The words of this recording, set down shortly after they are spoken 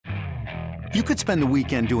You could spend the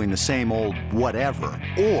weekend doing the same old whatever,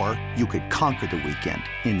 or you could conquer the weekend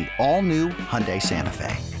in the all-new Hyundai Santa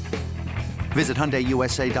Fe. Visit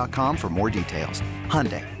HyundaiUSA.com for more details.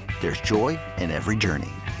 Hyundai, there's joy in every journey.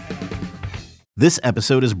 This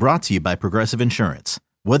episode is brought to you by Progressive Insurance.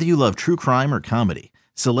 Whether you love true crime or comedy,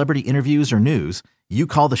 celebrity interviews or news, you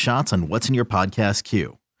call the shots on what's in your podcast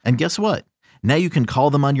queue. And guess what? Now you can call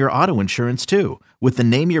them on your auto insurance too with the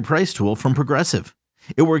Name Your Price tool from Progressive.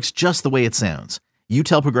 It works just the way it sounds. You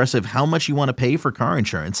tell Progressive how much you want to pay for car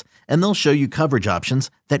insurance, and they'll show you coverage options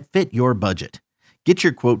that fit your budget. Get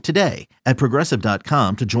your quote today at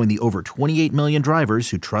Progressive.com to join the over 28 million drivers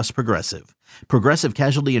who trust Progressive. Progressive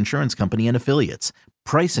Casualty Insurance Company and Affiliates.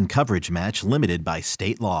 Price and coverage match limited by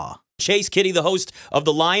state law. Chase Kiddy, the host of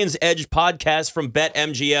the Lion's Edge podcast from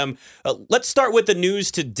BetMGM. Let's start with the news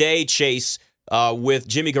today, Chase, with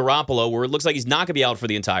Jimmy Garoppolo, where it looks like he's not going to be out for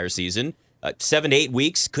the entire season. 7 to 8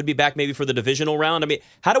 weeks, could be back maybe for the divisional round. I mean,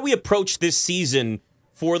 how do we approach this season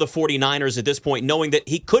for the 49ers at this point, knowing that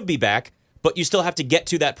he could be back, but you still have to get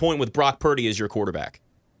to that point with Brock Purdy as your quarterback?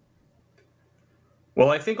 Well,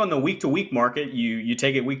 I think on the week-to-week market, you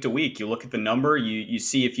take it week to week. You look at the number, you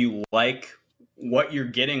see if you like what you're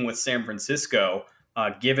getting with San Francisco,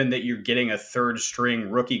 given that you're getting a third-string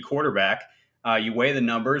rookie quarterback. You weigh the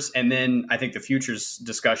numbers, and then I think the futures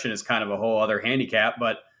discussion is kind of a whole other handicap.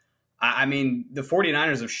 But, I mean, the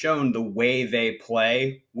 49ers have shown the way they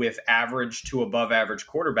play with average to above-average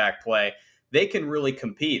quarterback play, they can really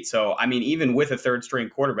compete. So, I mean, even with a third-string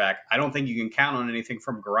quarterback, I don't think you can count on anything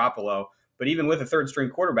from Garoppolo. But even with a third-string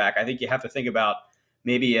quarterback, I think you have to think about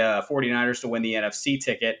maybe 49ers to win the NFC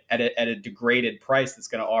ticket at a degraded price that's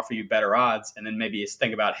going to offer you better odds, and then maybe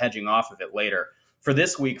think about hedging off of it later. For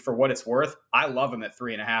this week, for what it's worth, I love them at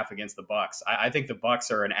 3.5 against the Bucs. I think the Bucs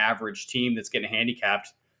are an average team that's getting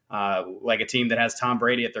handicapped, like a team that has Tom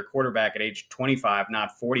Brady at their quarterback at age 25,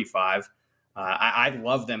 not 45. I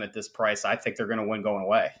love them at this price. I think they're going to win going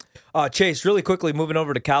away. Chase, really quickly, moving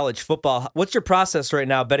over to college football. What's your process right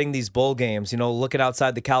now betting these bowl games, looking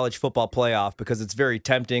outside the college football playoff? Because it's very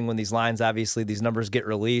tempting when these lines, obviously, these numbers get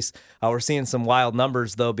released. We're seeing some wild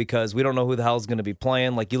numbers, though, because we don't know who the hell is going to be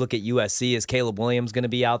playing. Like you look at USC, is Caleb Williams going to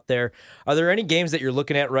be out there? Are there any games that you're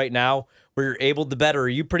looking at right now where you're able to bet, or are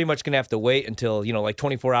you pretty much going to have to wait until, like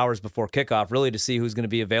 24 hours before kickoff, really to see who's going to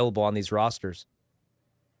be available on these rosters?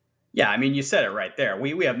 Yeah, I mean, you said it right there.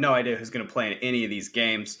 We have no idea who's going to play in any of these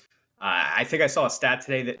games. I think I saw a stat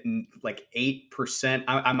today that like 8%,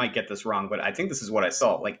 I might get this wrong, but I think this is what I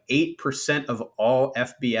saw. Like 8% of all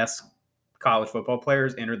FBS college football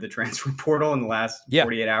players entered the transfer portal in the last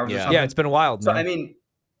 48 hours or something. Yeah, it's been wild. So, man. I mean,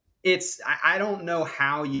 I don't know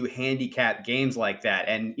how you handicap games like that.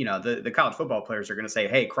 And, the college football players are going to say,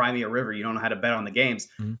 hey, cry me a river. You don't know how to bet on the games.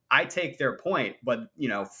 Mm-hmm. I take their point. But,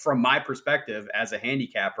 from my perspective as a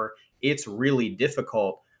handicapper, it's really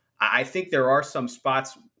difficult. I think there are some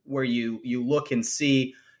spots where you look and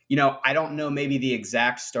see, I don't know maybe the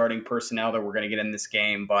exact starting personnel that we're going to get in this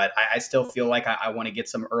game, but I still feel like I want to get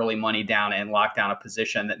some early money down and lock down a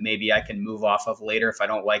position that maybe I can move off of later if I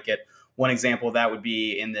don't like it. One example of that would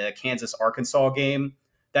be in the Kansas-Arkansas game.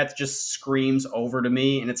 That just screams over to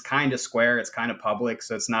me, and it's kind of square. It's kind of public,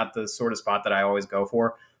 so it's not the sort of spot that I always go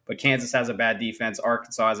for. But Kansas has a bad defense.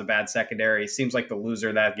 Arkansas has a bad secondary. It seems like the loser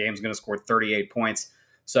of that game is going to score 38 points.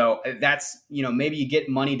 So that's, maybe you get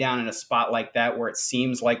money down in a spot like that where it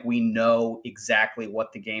seems like we know exactly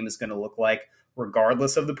what the game is going to look like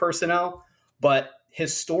regardless of the personnel. But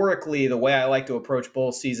historically, the way I like to approach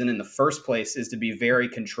bowl season in the first place is to be very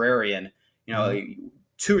contrarian.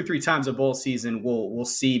 2 or 3 times a bowl season, we'll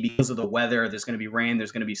see because of the weather, there's going to be rain,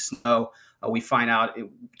 there's going to be snow. We find out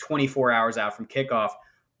 24 hours out from kickoff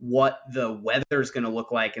what the weather is going to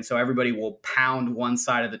look like. And so everybody will pound one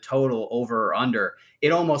side of the total over or under.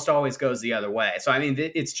 It almost always goes the other way. So, I mean,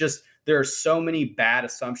 it's just there are so many bad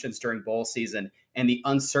assumptions during bowl season, and the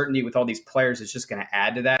uncertainty with all these players is just going to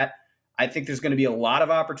add to that. I think there's going to be a lot of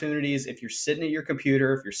opportunities if you're sitting at your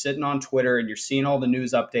computer, if you're sitting on Twitter and you're seeing all the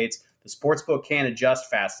news updates. The sportsbook can't adjust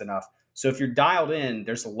fast enough. So if you're dialed in,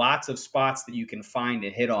 there's lots of spots that you can find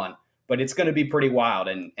and hit on. But it's going to be pretty wild,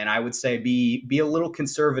 and I would say be a little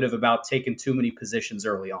conservative about taking too many positions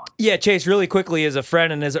early on. Yeah, Chase, really quickly, as a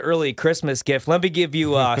friend and as an early Christmas gift, let me give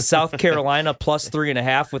you South Carolina plus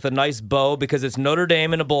 3.5 with a nice bow because it's Notre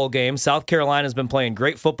Dame in a bowl game. South Carolina's been playing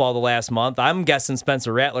great football the last month. I'm guessing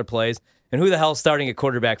Spencer Rattler plays. And who the hell's starting at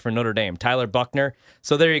quarterback for Notre Dame? Tyler Buckner.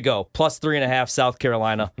 So there you go. Plus 3.5 South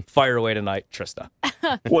Carolina. Fire away tonight, Trista.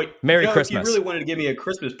 Wait, Merry If Christmas. you really wanted to give me a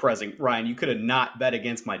Christmas present, Ryan, you could have not bet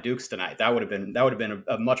against my Dukes tonight. That would have been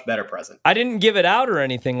a much better present. I didn't give it out or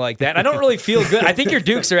anything like that. I don't really feel good. I think your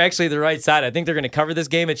Dukes are actually the right side. I think they're going to cover this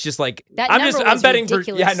game. It's just like I'm betting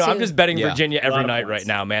I'm just betting Virginia every night right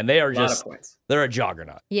now, man. They are just they're a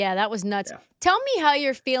juggernaut. Yeah, that was nuts. Yeah. Tell me how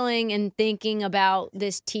you're feeling and thinking about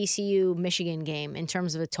this TCU Michigan game in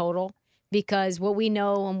terms of a total, because what we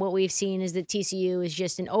know and what we've seen is that TCU is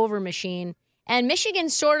just an over machine. And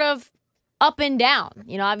Michigan's sort of up and down.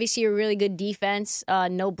 You know, obviously a really good defense.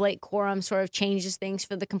 No Blake Corum sort of changes things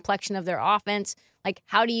for the complexion of their offense. Like,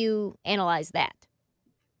 how do you analyze that?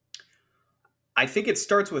 I think it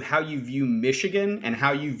starts with how you view Michigan and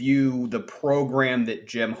how you view the program that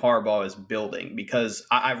Jim Harbaugh is building. Because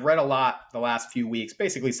I've read a lot the last few weeks,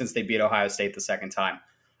 basically since they beat Ohio State the second time,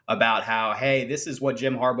 about how, hey, this is what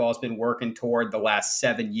Jim Harbaugh has been working toward the last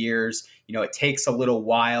 7 years. You know, it takes a little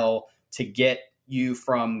while to get you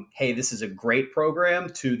from, hey, this is a great program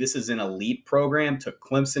to this is an elite program, to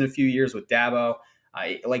Clemson a few years with Dabo.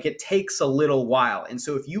 Like, it takes a little while. And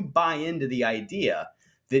so if you buy into the idea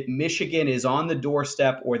that Michigan is on the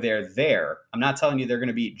doorstep or they're there, I'm not telling you they're going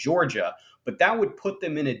to beat Georgia, but that would put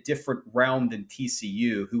them in a different realm than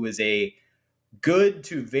TCU, who is a good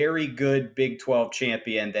to very good Big 12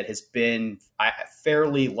 champion that has been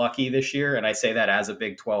fairly lucky this year. And I say that as a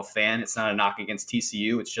Big 12 fan. It's not a knock against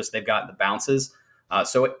TCU. It's just they've gotten the bounces.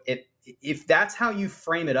 So if that's how you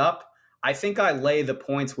frame it up, I think I lay the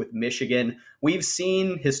points with Michigan. We've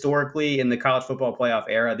seen historically in the college football playoff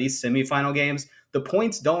era, these semifinal games, the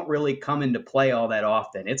points don't really come into play all that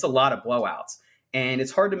often. It's a lot of blowouts. And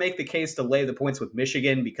it's hard to make the case to lay the points with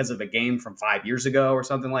Michigan because of a game from 5 years ago or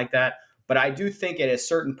something like that. But I do think at a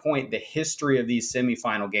certain point, the history of these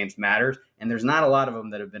semifinal games matters, and there's not a lot of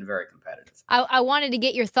them that have been very competitive. I wanted to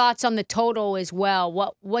get your thoughts on the total as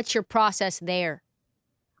well. What's your process there?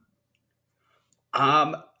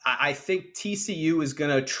 I think TCU is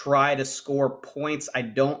going to try to score points. I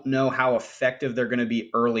don't know how effective they're going to be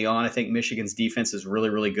early on. I think Michigan's defense is really,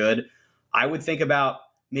 really good. I would think about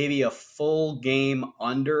maybe a full game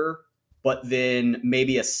under, but then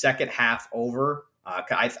maybe a second half over.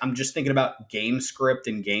 I'm just thinking about game script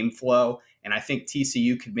and game flow, and I think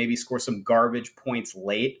TCU could maybe score some garbage points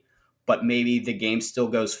late, but maybe the game still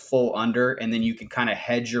goes full under, and then you can kind of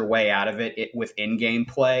hedge your way out of it with in-game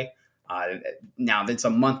play. Now, it's a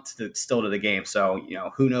month still to the game, so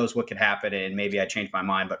who knows what could happen, and maybe I change my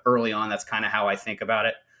mind. But early on, that's kind of how I think about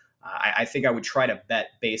it. I think I would try to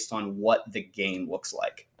bet based on what the game looks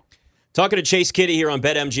like. Talking to Chase Kitty here on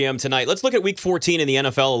BetMGM tonight. Let's look at Week 14 in the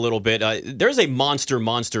NFL a little bit. There's a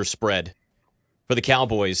monster spread for the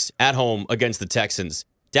Cowboys at home against the Texans.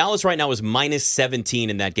 Dallas right now is minus 17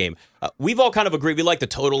 in that game. We've all kind of agreed we like the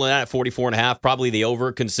total in that at 44.5, probably the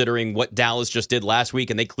over, considering what Dallas just did last week,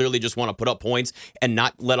 and they clearly just want to put up points and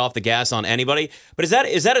not let off the gas on anybody. But is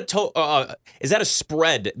that a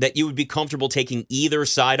spread that you would be comfortable taking either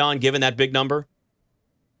side on, given that big number?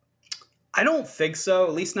 I don't think so,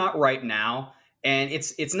 at least not right now. And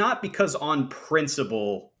it's not because on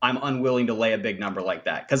principle I'm unwilling to lay a big number like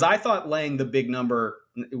that. Because I thought laying the big number,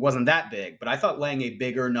 it wasn't that big, but I thought laying a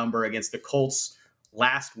bigger number against the Colts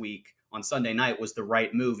last week on Sunday night was the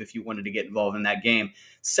right move if you wanted to get involved in that game.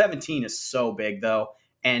 17 is so big, though.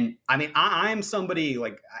 And I mean, I'm somebody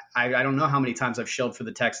like, I don't know how many times I've shilled for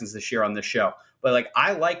the Texans this year on this show, but like,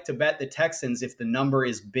 I like to bet the Texans if the number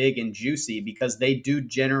is big and juicy because they do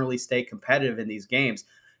generally stay competitive in these games.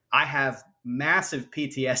 I have massive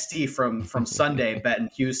PTSD from Sunday betting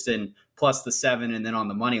Houston plus the 7 and then on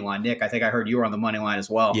the money line. Nick, I think I heard you were on the money line as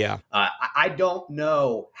well. Yeah. I don't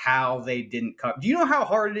know how they didn't cover. Do you know how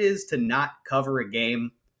hard it is to not cover a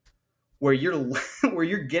game where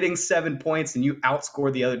you're getting 7 points and you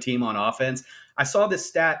outscore the other team on offense? I saw this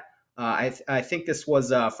stat. I think this was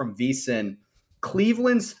from VSiN.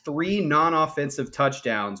 Cleveland's 3 non-offensive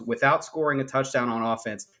touchdowns without scoring a touchdown on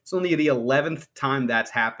offense. It's only the 11th time that's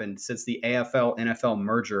happened since the AFL-NFL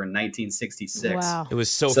merger in 1966. Wow. It was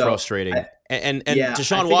so frustrating. And yeah,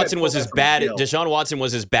 Deshaun Watson was as bad. Deshaun Watson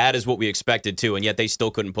was as bad as what we expected to, and yet they still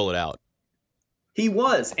couldn't pull it out. He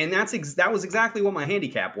was, and that was exactly what my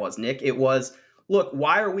handicap was, Nick. It was, look,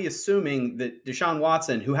 why are we assuming that Deshaun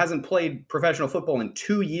Watson, who hasn't played professional football in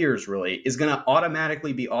 2 years really, is going to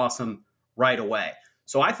automatically be awesome right away?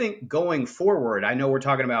 So I think going forward, I know we're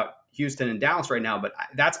talking about Houston and Dallas right now, but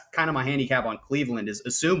that's kind of my handicap on Cleveland is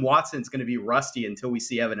assume Watson's going to be rusty until we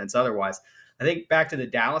see evidence otherwise. I think back to the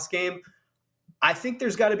Dallas game, I think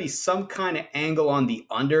there's got to be some kind of angle on the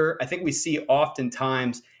under. I think we see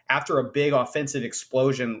oftentimes after a big offensive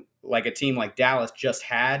explosion like a team like Dallas just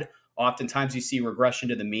had, oftentimes you see regression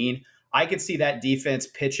to the mean. I could see that defense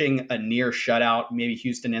pitching a near shutout. Maybe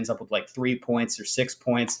Houston ends up with like 3 points or 6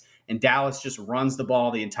 points, and Dallas just runs the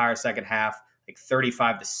ball the entire second half, like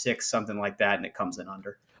 35-6, something like that, and it comes in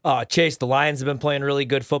under. Chase, the Lions have been playing really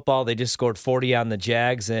good football. They just scored 40 on the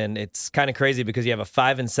Jags, and it's kind of crazy because you have a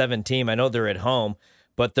 5-7 team. I know they're at home,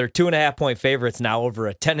 but they're 2.5-point favorites now over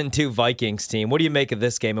a 10-2 Vikings team. What do you make of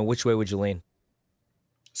this game, and which way would you lean?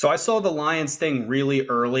 So I saw the Lions thing really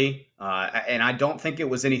early, and I don't think it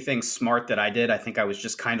was anything smart that I did. I think I was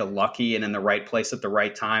just kind of lucky and in the right place at the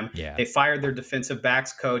right time. Yeah. They fired their defensive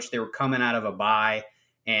backs coach. They were coming out of a bye,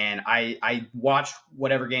 and I watched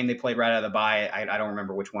whatever game they played right out of the bye. I don't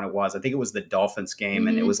remember which one it was. I think it was the Dolphins game,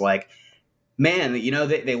 and it was like, man,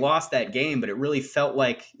 they lost that game, but it really felt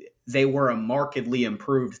like they were a markedly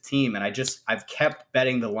improved team. And I've kept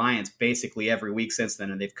betting the Lions basically every week since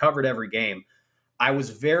then, and they've covered every game. I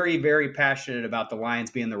was very, very passionate about the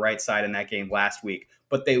Lions being the right side in that game last week,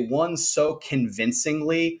 but they won so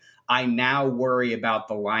convincingly. I now worry about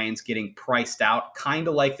the Lions getting priced out, kind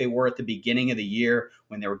of like they were at the beginning of the year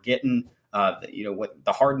when they were getting, what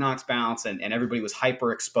the Hard Knocks bounce and everybody was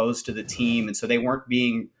hyper exposed to the team. And so they weren't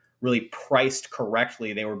being really priced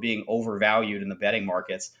correctly. They were being overvalued in the betting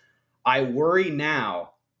markets. I worry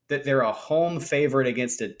now that they're a home favorite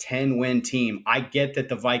against a 10-win team. I get that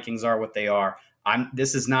the Vikings are what they are.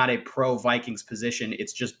 This is not a pro Vikings position.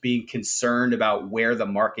 It's just being concerned about where the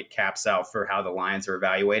market caps out for how the Lions are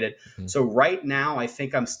evaluated. Mm-hmm. So right now, I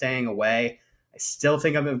think I'm staying away. I still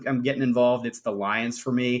think I'm getting involved. It's the Lions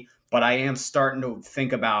for me, but I am starting to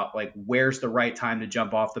think about like where's the right time to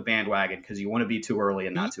jump off the bandwagon because you want to be too early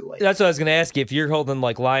and not too late. That's what I was going to ask you. If you're holding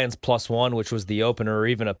like Lions +1, which was the opener, or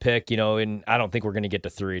even a pick, and I don't think we're going to get to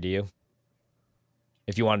 3. Do you?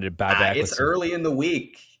 If you wanted to buy back, it's early in the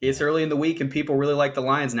week. It's early in the week, and people really like the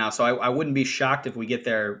Lions now. So I wouldn't be shocked if we get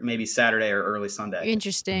there maybe Saturday or early Sunday.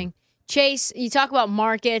 Interesting. Chase, you talk about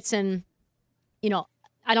markets, and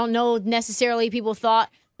I don't know necessarily people thought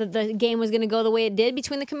that the game was going to go the way it did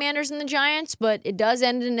between the Commanders and the Giants, but it does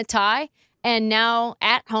end in a tie. And now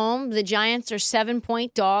at home, the Giants are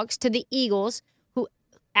 7-point dogs to the Eagles, who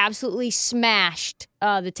absolutely smashed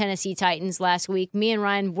the Tennessee Titans last week. Me and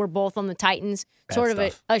Ryan were both on the Titans. Bad sort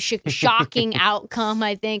stuff. of a shocking outcome,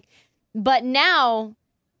 I think. But now,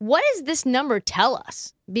 what does this number tell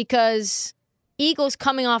us? Because Eagles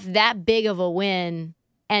coming off that big of a win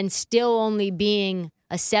and still only being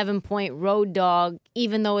a 7-point road dog,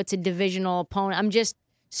 even though it's a divisional opponent. I'm just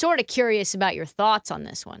sort of curious about your thoughts on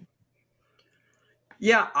this one.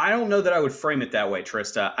 Yeah, I don't know that I would frame it that way,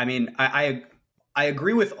 Trista. I mean, I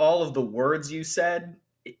agree with all of the words you said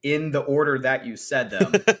in the order that you said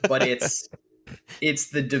them, but it's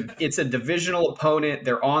a divisional opponent.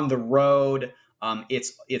 They're on the road.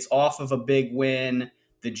 It's off of a big win.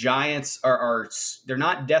 The Giants they're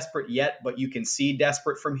not desperate yet, but you can see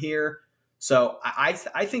desperate from here. So I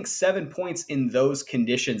think 7 points in those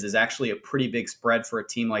conditions is actually a pretty big spread for a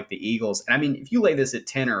team like the Eagles. And I mean, if you lay this at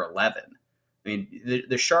 10 or 11, I mean,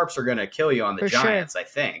 the Sharps are going to kill you on the Giants, sure. I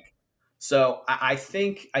think. So I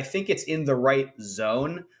think it's in the right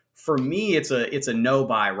zone. For me, it's a no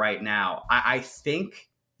buy right now. I think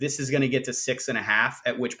this is going to get to 6.5,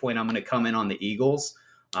 at which point I'm going to come in on the Eagles.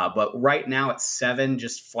 But right now it's 7,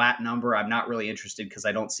 just flat number. I'm not really interested because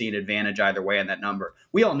I don't see an advantage either way on that number.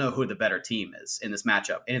 We all know who the better team is in this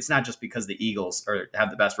matchup. And it's not just because the Eagles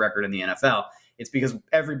have the best record in the NFL. It's because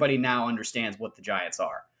everybody now understands what the Giants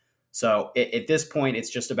are. So at this point, it's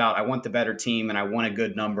just about I want the better team and I want a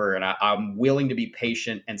good number. And I'm willing to be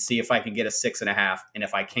patient and see if I can get a 6.5. And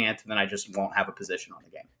if I can't, then I just won't have a position on the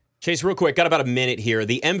game. Chase, real quick, got about a minute here.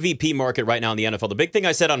 The MVP market right now in the NFL. The big thing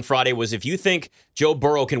I said on Friday was if you think Joe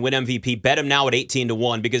Burrow can win MVP, bet him now at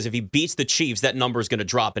 18-1 because if he beats the Chiefs, that number is going to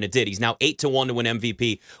drop, and it did. He's now 8-1 to win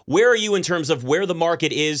MVP. Where are you in terms of where the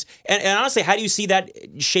market is? And honestly, how do you see that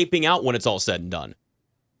shaping out when it's all said and done?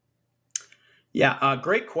 Yeah,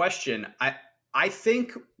 great question. I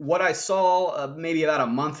think what I saw maybe about a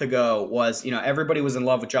month ago was, everybody was in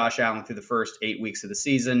love with Josh Allen through the first 8 weeks of the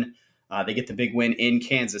season. They get the big win in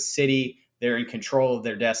Kansas City. They're in control of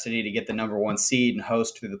their destiny to get the number 1 seed and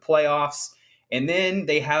host through the playoffs. And then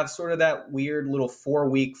they have sort of that weird little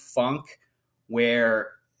 4-week funk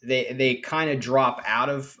where they kind of drop out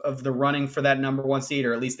of the running for that number 1 seed,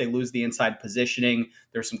 or at least they lose the inside positioning.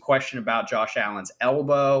 There's some question about Josh Allen's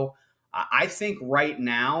elbow. I think right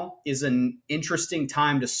now is an interesting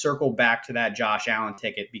time to circle back to that Josh Allen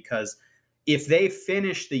ticket, because if they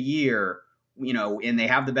finish the year and they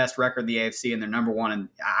have the best record in the AFC and they're number one. And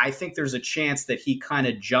I think there's a chance that he kind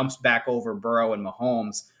of jumps back over Burrow and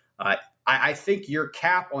Mahomes. I think your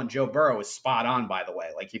cap on Joe Burrow is spot on, by the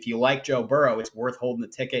way. Like, if you like Joe Burrow, it's worth holding the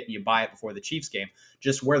ticket and you buy it before the Chiefs game.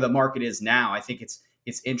 Just where the market is now, I think it's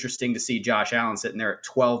interesting to see Josh Allen sitting there at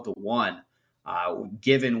 12-1,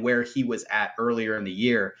 given where he was at earlier in the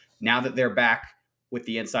year. Now that they're back with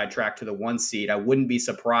the inside track to the 1 seed, I wouldn't be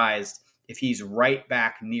surprised if he's right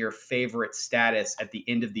back near favorite status at the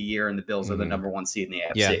end of the year and the Bills are the number 1 seed in the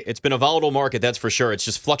AFC. Yeah, it's been a volatile market, that's for sure. It's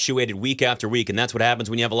just fluctuated week after week, and that's what happens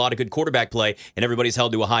when you have a lot of good quarterback play and everybody's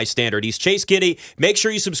held to a high standard. He's Chase Giddy. Make sure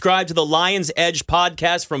you subscribe to the Lions Edge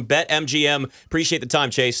podcast from BetMGM. Appreciate the time,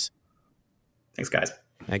 Chase. Thanks, guys.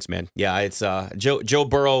 Thanks, man. Yeah, it's Joe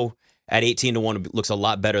Burrow at 18-1 looks a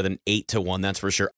lot better than 8-1, that's for sure.